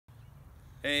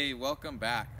Hey, welcome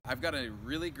back. I've got a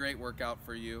really great workout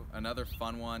for you, another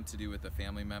fun one to do with a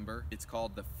family member. It's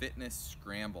called the Fitness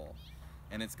Scramble,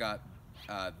 and it's got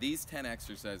these 10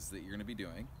 exercises that you're gonna be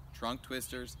doing: trunk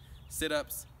twisters,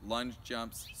 sit-ups, lunge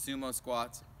jumps, sumo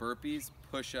squats, burpees,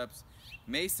 push-ups,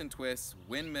 mason twists,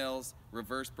 windmills,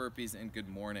 reverse burpees, and good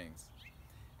mornings.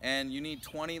 And you need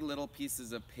 20 little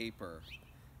pieces of paper.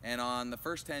 And on the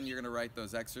first 10, you're gonna write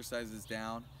those exercises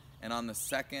down, and on the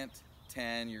second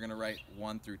 10, you're gonna write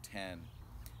 1 through 10.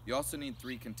 You also need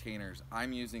 3 containers.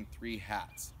 I'm using 3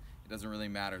 hats. It doesn't really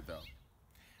matter though.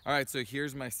 All right, so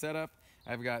here's my setup.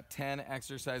 I've got 10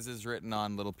 exercises written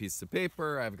on little pieces of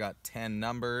paper. I've got 10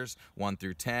 numbers, 1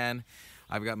 through 10.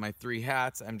 I've got my 3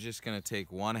 hats. I'm just gonna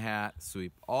take one hat,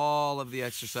 sweep all of the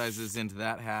exercises into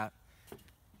that hat,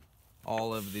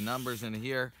 all of the numbers into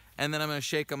here, and then I'm gonna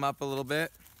shake them up a little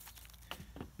bit.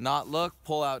 Not look,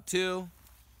 pull out 2.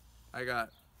 I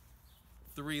got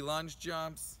 3 lunge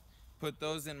jumps, put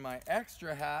those in my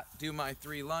extra hat, do my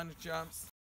 3 lunge jumps,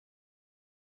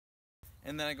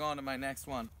 and then I go on to my next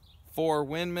one. 4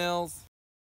 windmills,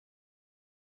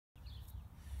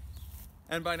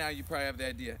 and by now you probably have the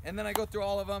idea. And then I go through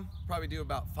all of them, probably do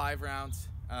about 5 rounds.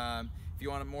 If you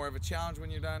want more of a challenge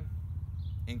when you're done,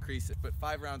 increase it, but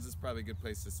 5 rounds is probably a good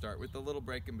place to start with a little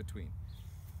break in between.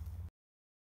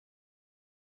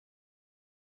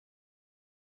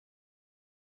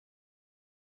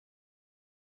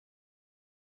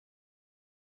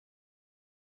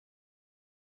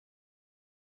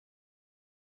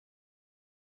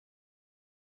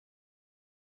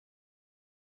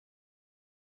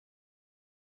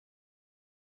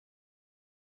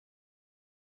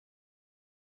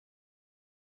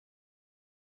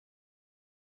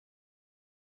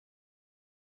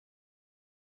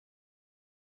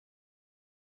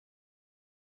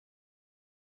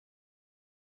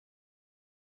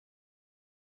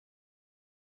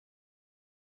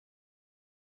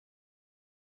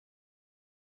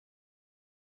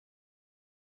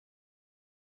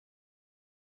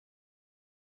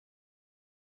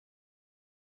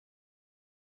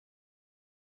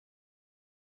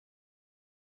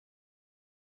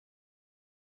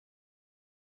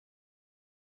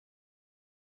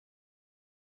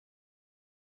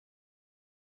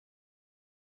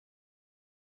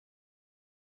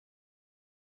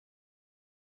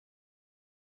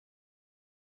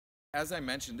 As I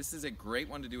mentioned, this is a great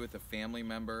one to do with a family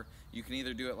member. You can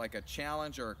either do it like a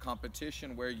challenge or a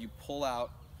competition where you pull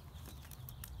out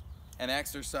an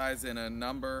exercise and a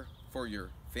number for your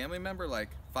family member, like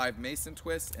 5 mason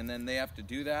twists, and then they have to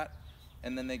do that,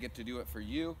 and then they get to do it for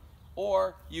you.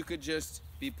 Or you could just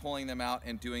be pulling them out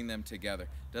and doing them together.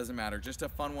 Doesn't matter, just a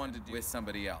fun one to do with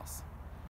somebody else.